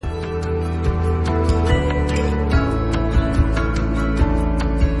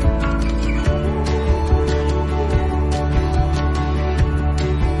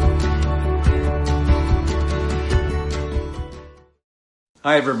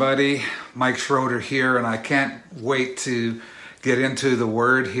Hi everybody, Mike Schroeder here, and I can't wait to get into the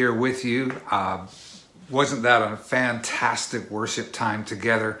Word here with you. Wasn't that a fantastic worship time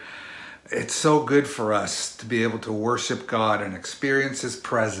together? It's so good for us to be able to worship God and experience His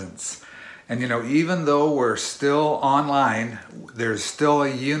presence. And even though we're still online, there's still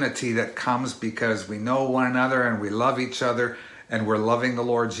a unity that comes because we know one another and we love each other and we're loving the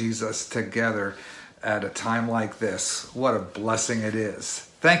Lord Jesus together at a time like this. What a blessing it is.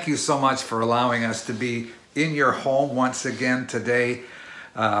 Thank you so much for allowing us to be in your home once again today.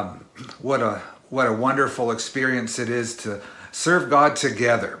 What a wonderful experience it is to serve God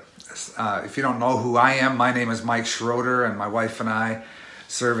together. If you don't know who I am, my name is Mike Schroeder, and my wife and I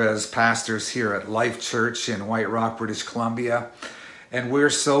serve as pastors here at Life Church in White Rock, British Columbia. And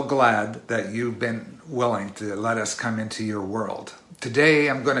we're so glad that you've been willing to let us come into your world. Today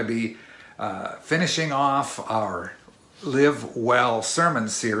I'm going to be finishing off our Live Well sermon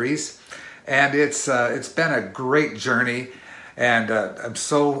series, and it's been a great journey, and I'm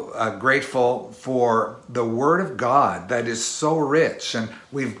so grateful for the Word of God that is so rich. And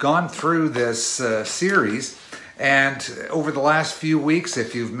we've gone through this series, and over the last few weeks,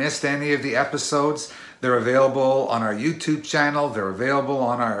 if you've missed any of the episodes, they're available on our YouTube channel, they're available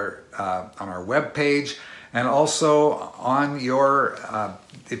on our webpage, and also on your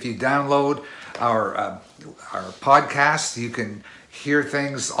if you download our podcast, you can hear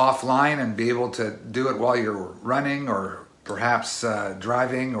things offline and be able to do it while you're running or perhaps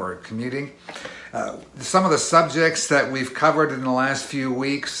driving or commuting. Some of the subjects that we've covered in the last few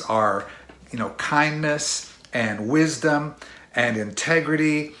weeks are, kindness and wisdom and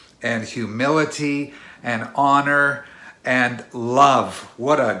integrity and humility and honor and love.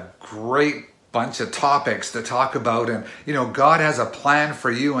 What a great bunch of topics to talk about. And God has a plan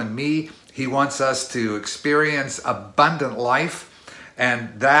for you and me. He wants us to experience abundant life,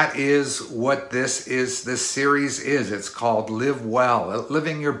 and that is what this series is. It's called Live Well,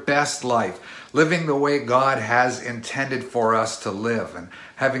 living your best life, living the way God has intended for us to live, and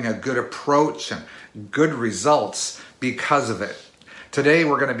having a good approach and good results because of it. Today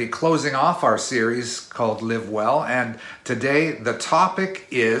we're going to be closing off our series called Live Well, and today the topic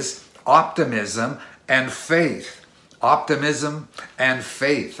is optimism and faith. Optimism and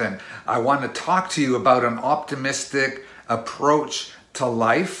faith. And I want to talk to you about an optimistic approach to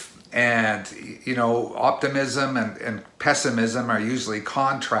life. And, optimism and pessimism are usually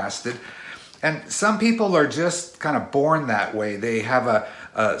contrasted. And some people are just kind of born that way. They have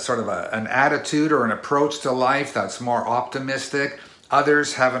a sort of an attitude or an approach to life that's more optimistic.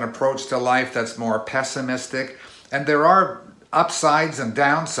 Others have an approach to life that's more pessimistic. And there are upsides and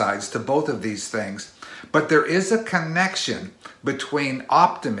downsides to both of these things. But there is a connection between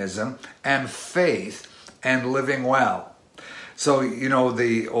optimism and faith and living well. So,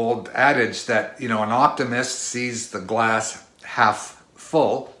 the old adage that, an optimist sees the glass half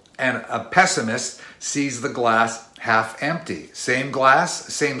full and a pessimist sees the glass half empty. Same glass,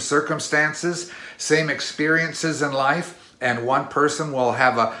 same circumstances, same experiences in life. And one person will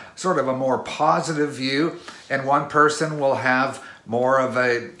have a sort of a more positive view, and one person will have more of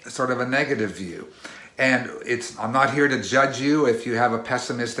a sort of a negative view. And I'm not here to judge you if you have a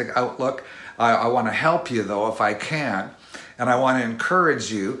pessimistic outlook. I want to help you, though, if I can. And I want to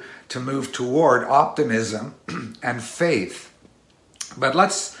encourage you to move toward optimism and faith. But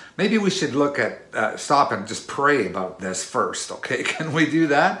maybe we should stop and just pray about this first, okay? Can we do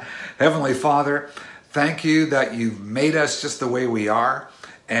that? Heavenly Father, thank you that you've made us just the way we are,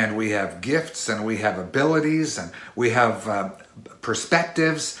 and we have gifts and we have abilities and we have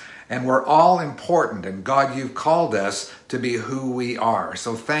perspectives, and we're all important. And God, you've called us to be who we are.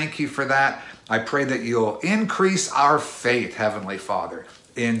 So thank you for that. I pray that you'll increase our faith, Heavenly Father,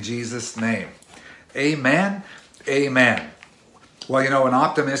 in Jesus' name. Amen. Amen. Well, an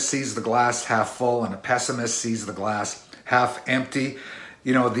optimist sees the glass half full and a pessimist sees the glass half empty.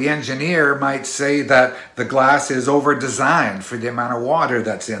 The engineer might say that the glass is over-designed for the amount of water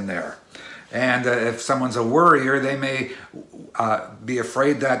that's in there. And if someone's a worrier, they may be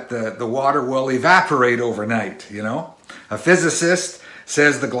afraid that the water will evaporate overnight, A physicist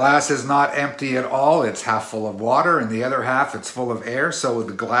says the glass is not empty at all. It's half full of water, and the other half it's full of air, so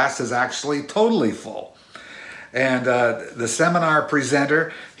the glass is actually totally full. And the seminar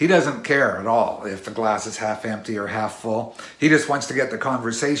presenter, he doesn't care at all if the glass is half empty or half full. He just wants to get the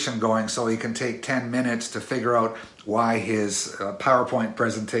conversation going so he can take 10 minutes to figure out why his PowerPoint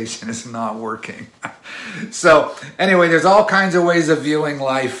presentation is not working. So anyway, there's all kinds of ways of viewing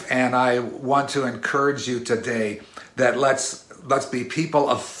life, and I want to encourage you today that let's be people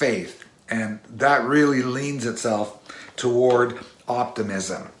of faith, and that really leans itself toward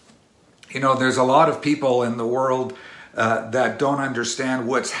optimism. There's a lot of people in the world that don't understand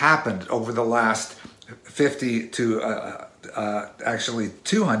what's happened over the last 50 to actually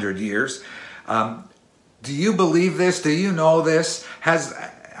 200 years. Do you believe this? Do you know this?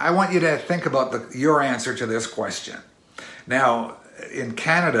 I want you to think about your answer to this question. Now, in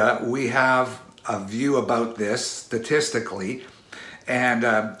Canada, we have a view about this statistically, and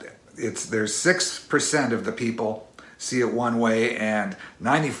there's 6% of the people see it one way, and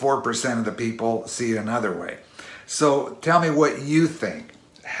 94% of the people see it another way. So tell me what you think.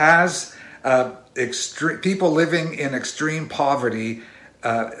 Has people living in extreme poverty,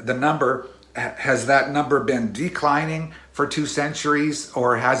 has that number been declining for 2 centuries,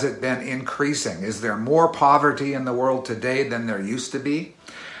 or has it been increasing? Is there more poverty in the world today than there used to be?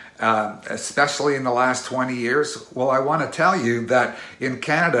 Especially in the last 20 years? Well, I want to tell you that in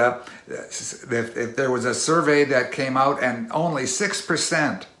Canada, if there was a survey that came out and only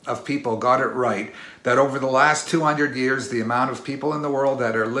 6% of people got it right, that over the last 200 years, the amount of people in the world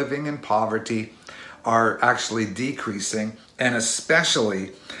that are living in poverty are actually decreasing, and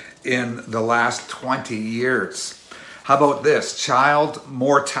especially in the last 20 years. How about this? Child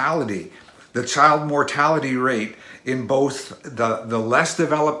mortality. The child mortality rate in both the less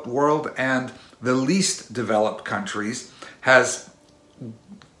developed world and the least developed countries has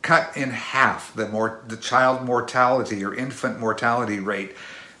cut in half the child mortality or infant mortality rate.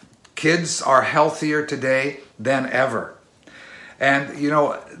 Kids are healthier today than ever. And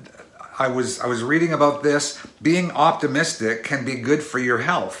I was reading about this. Being optimistic can be good for your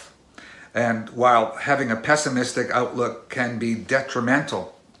health, and while having a pessimistic outlook can be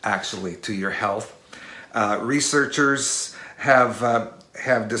detrimental actually to your health. Researchers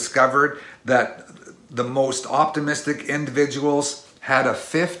have discovered that the most optimistic individuals had a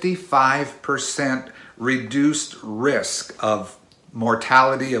 55% reduced risk of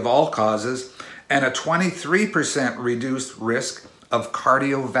mortality of all causes and a 23% reduced risk of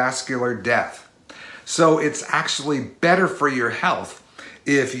cardiovascular death. So it's actually better for your health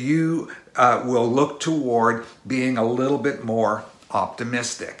if you will look toward being a little bit more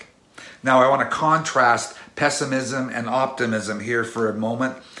optimistic. Now, I want to contrast pessimism and optimism here for a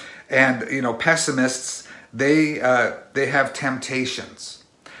moment. And, pessimists, they have temptations.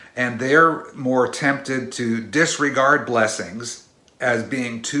 And they're more tempted to disregard blessings as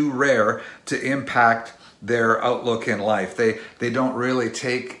being too rare to impact their outlook in life. They don't really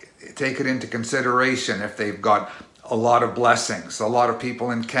take it into consideration if they've got a lot of blessings. A lot of people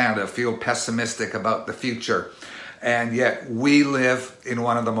in Canada feel pessimistic about the future. And yet we live in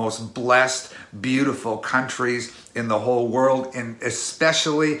one of the most blessed, beautiful countries in the whole world, and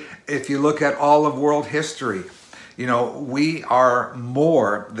especially if you look at all of world history. We are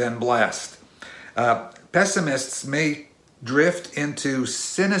more than blessed. Pessimists may drift into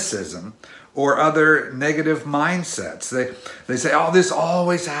cynicism or other negative mindsets. They say, oh, this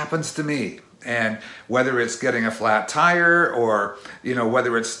always happens to me. And whether it's getting a flat tire or,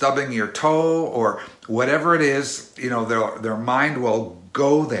 whether it's stubbing your toe or whatever it is, their mind will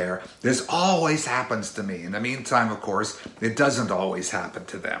go there. This always happens to me. In the meantime, of course, it doesn't always happen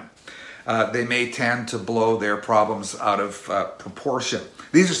to them. They may tend to blow their problems out of proportion.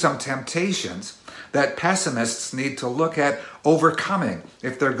 These are some temptations that pessimists need to look at overcoming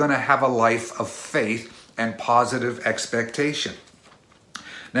if they're going to have a life of faith and positive expectation.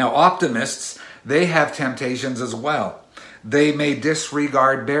 Now, optimists, they have temptations as well. They may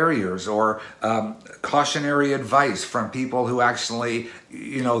disregard barriers or cautionary advice from people who actually,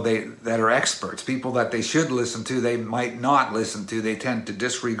 that are experts. People that they should listen to, they might not listen to. They tend to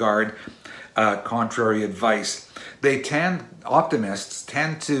disregard contrary advice. Optimists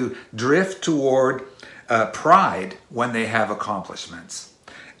tend to drift toward pride when they have accomplishments.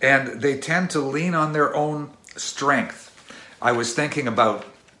 And they tend to lean on their own strength. I was thinking about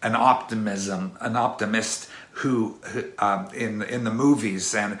an optimist who in the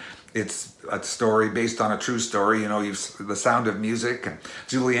movies, and it's a story based on a true story. The Sound of Music, and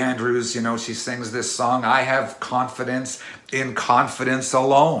Julie Andrews, she sings this song, I have confidence in confidence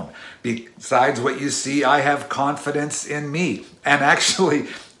alone. Besides what you see, I have confidence in me. And actually,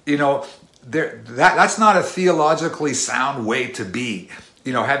 that's not a theologically sound way to be.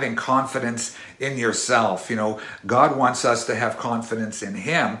 Having confidence in yourself. God wants us to have confidence in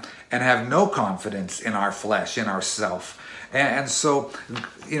Him and have no confidence in our flesh, in ourself. And so,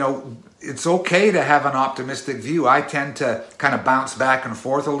 it's okay to have an optimistic view. I tend to kind of bounce back and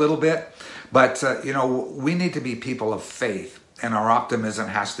forth a little bit, but, we need to be people of faith, and our optimism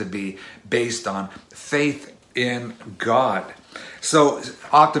has to be based on faith in God. So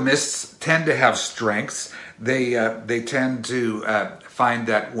optimists tend to have strengths. They tend to find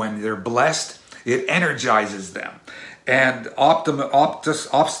that when they're blessed, it energizes them. And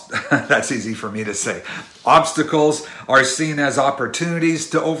that's easy for me to say. Obstacles are seen as opportunities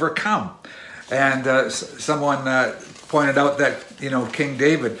to overcome. And someone pointed out that King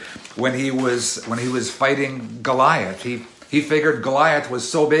David, when he was fighting Goliath, he figured Goliath was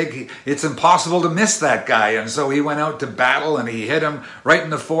so big, it's impossible to miss that guy. And so he went out to battle and he hit him right in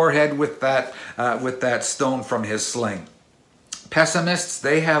the forehead with that stone from his sling. Pessimists,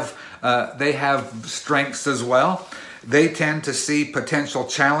 they have strengths as well. They tend to see potential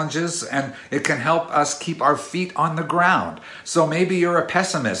challenges, and it can help us keep our feet on the ground. So maybe you're a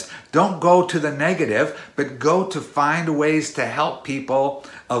pessimist. Don't go to the negative, but go to find ways to help people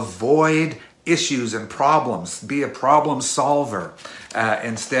avoid issues and problems. Be a problem solver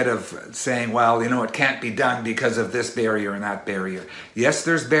instead of saying, well, it can't be done because of this barrier and that barrier. Yes,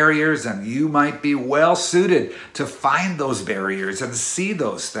 there's barriers, and you might be well suited to find those barriers and see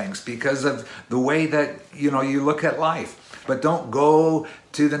those things because of the way that you look at life. But don't go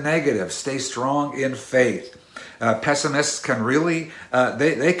to the negative. Stay strong in faith. Pessimists can really,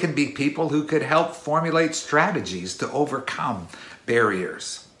 they can be people who could help formulate strategies to overcome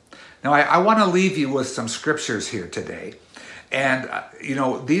barriers. Now, I want to leave you with some scriptures here today. And,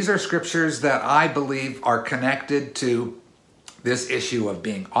 these are scriptures that I believe are connected to this issue of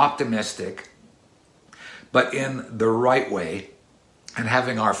being optimistic, but in the right way, and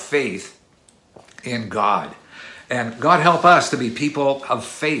having our faith in God. And God help us to be people of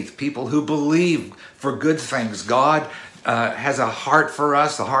faith, people who believe for good things. God has a heart for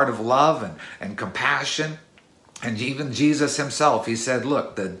us, a heart of love and compassion. And even Jesus himself, he said,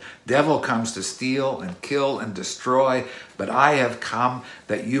 look, the devil comes to steal and kill and destroy, but I have come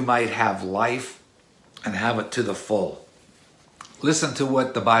that you might have life and have it to the full. Listen to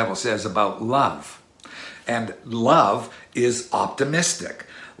what the Bible says about love. And love is optimistic.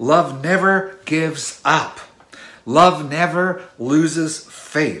 Love never gives up. Love never loses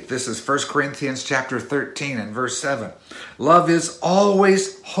faith. This is 1 Corinthians chapter 13 and verse 7. Love is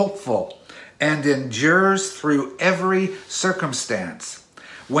always hopeful and endures through every circumstance.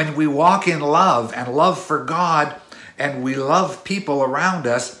 When we walk in love and love for God and we love people around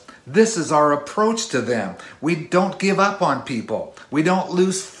us, this is our approach to them. We don't give up on people. We don't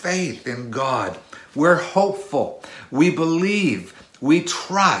lose faith in God. We're hopeful. We believe. We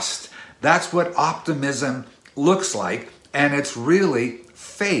trust. That's what optimism looks like, and it's really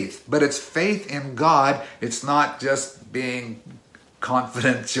faith. But it's faith in God. It's not just being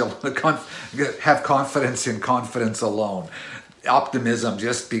confidential, have confidence in confidence alone. Optimism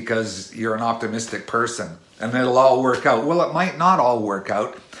just because you're an optimistic person and it'll all work out. Well, it might not all work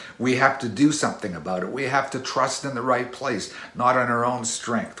out. We have to do something about it. We have to trust in the right place, not on our own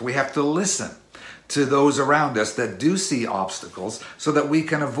strength. We have to listen to those around us that do see obstacles so that we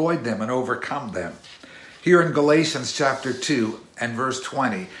can avoid them and overcome them. Here in Galatians chapter 2 and verse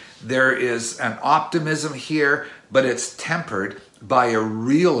 20, there is an optimism here, but it's tempered by a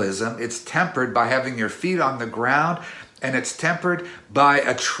realism. It's tempered by having your feet on the ground, and it's tempered by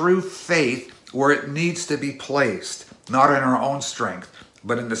a true faith where it needs to be placed, not in our own strength,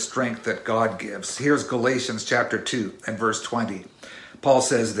 but in the strength that God gives. Here's Galatians chapter 2 and verse 20. Paul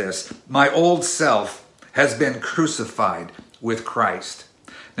says this, "My old self has been crucified with Christ."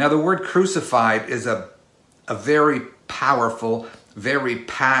 Now the word crucified is a very powerful, very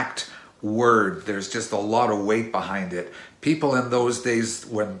packed word. There's just a lot of weight behind it. People in those days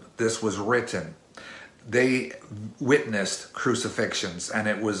when this was written, they witnessed crucifixions, and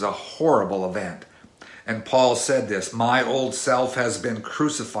it was a horrible event. And Paul said this, "My old self has been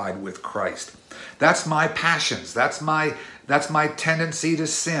crucified with Christ." That's my passions. That's my tendency to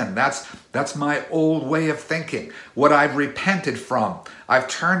sin. That's my old way of thinking. What I've repented from. I've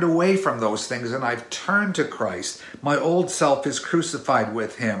turned away from those things and I've turned to Christ. My old self is crucified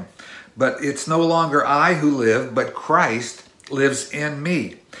with him. But it's no longer I who live, but Christ lives in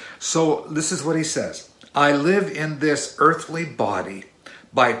me. So this is what he says. I live in this earthly body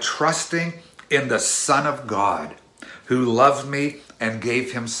by trusting in the Son of God who loved me and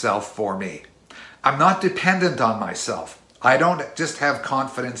gave himself for me. I'm not dependent on myself. I don't just have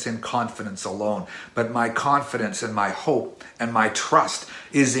confidence in confidence alone, but my confidence and my hope and my trust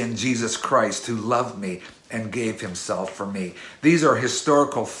is in Jesus Christ who loved me and gave himself for me. These are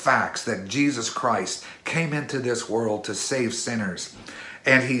historical facts that Jesus Christ came into this world to save sinners.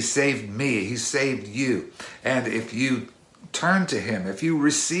 And he saved me. He saved you. And if you turn to him, if you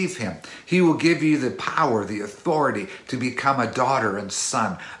receive him, he will give you the power, the authority to become a daughter and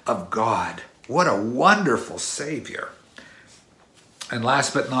son of God. What a wonderful Savior. And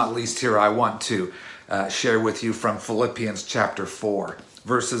last but not least here, I want to share with you from Philippians chapter 4,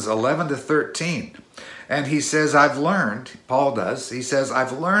 verses 11 to 13. And he says, Paul does, he says,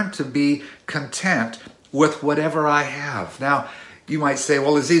 I've learned to be content with whatever I have. Now, you might say,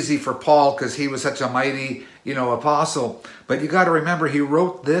 well, it's easy for Paul because he was such a mighty, apostle. But you got to remember, he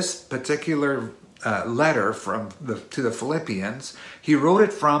wrote this particular letter to the Philippians. He wrote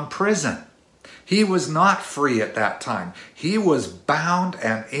it from prison. He was not free at that time. He was bound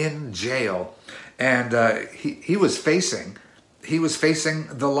and in jail, and he was facing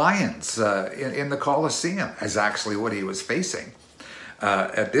the lions in the Colosseum. Is actually what he was facing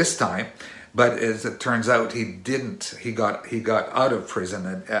at this time. But as it turns out, he didn't. He got out of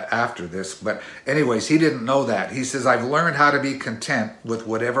prison after this. But anyways, he didn't know that. He says, I've learned how to be content with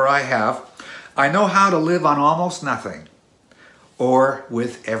whatever I have. I know how to live on almost nothing or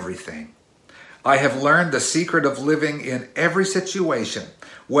with everything. I have learned the secret of living in every situation,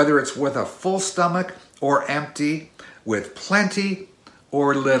 whether it's with a full stomach or empty, with plenty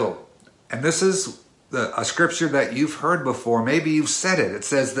or little. And this is a scripture that you've heard before. Maybe you've said it. It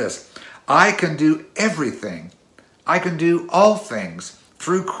says this: I can do everything. I can do all things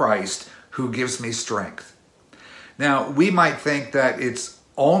through Christ who gives me strength. Now, we might think that it's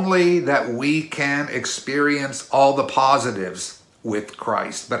only that we can experience all the positives with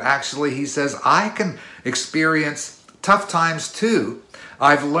Christ. But actually, he says, I can experience tough times too.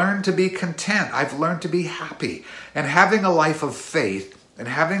 I've learned to be content. I've learned to be happy. And having a life of faith and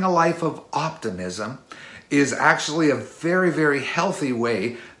having a life of optimism is actually a very, very healthy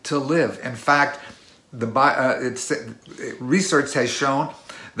way to live. In fact, research has shown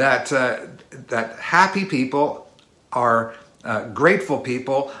that happy people are grateful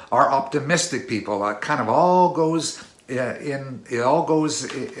people, are optimistic people. It kind of all goes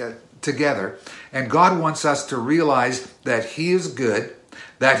together. And God wants us to realize that He is good,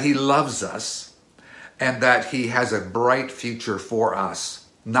 that He loves us, and that He has a bright future for us.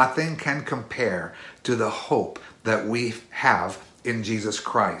 Nothing can compare to the hope that we have in Jesus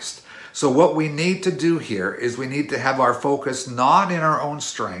Christ. So what we need to do here is we need to have our focus not in our own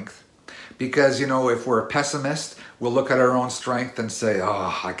strength, because, if we're a pessimist, we'll look at our own strength and say,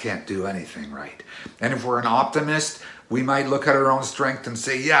 I can't do anything right. And if we're an optimist, we might look at our own strength and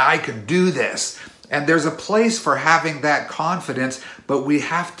say, yeah, I can do this. And there's a place for having that confidence, but we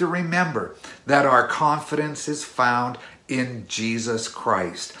have to remember that our confidence is found in Jesus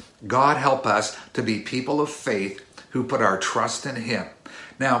Christ. God help us to be people of faith who put our trust in Him.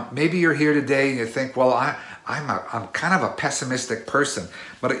 Now, maybe you're here today and you think, well, I'm kind of a pessimistic person,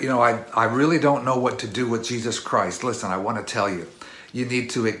 but I really don't know what to do with Jesus Christ. Listen, I want to tell you, you need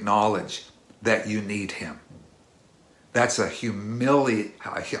to acknowledge that you need Him. That's a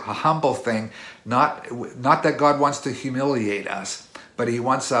humble thing. Not that God wants to humiliate us, but He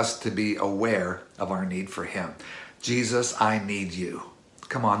wants us to be aware of our need for Him. Jesus, I need you.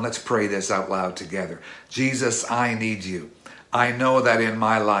 Come on, let's pray this out loud together. Jesus, I need you. I know that in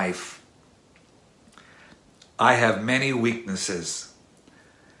my life, I have many weaknesses,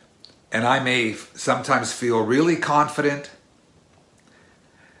 and I may sometimes feel really confident,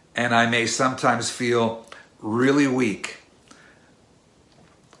 and I may sometimes feel really weak.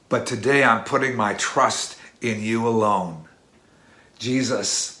 But today I'm putting my trust in you alone.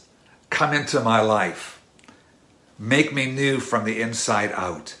 Jesus, come into my life. Make me new from the inside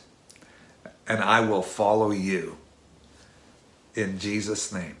out, and I will follow you. In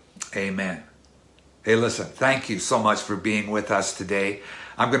Jesus' name, amen. Hey, listen, thank you so much for being with us today.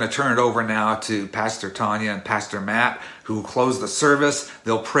 I'm going to turn it over now to Pastor Tanya and Pastor Matt, who will close the service.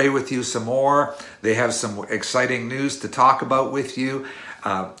 They'll pray with you some more. They have some exciting news to talk about with you.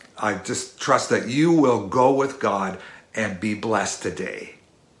 I just trust that you will go with God and be blessed today.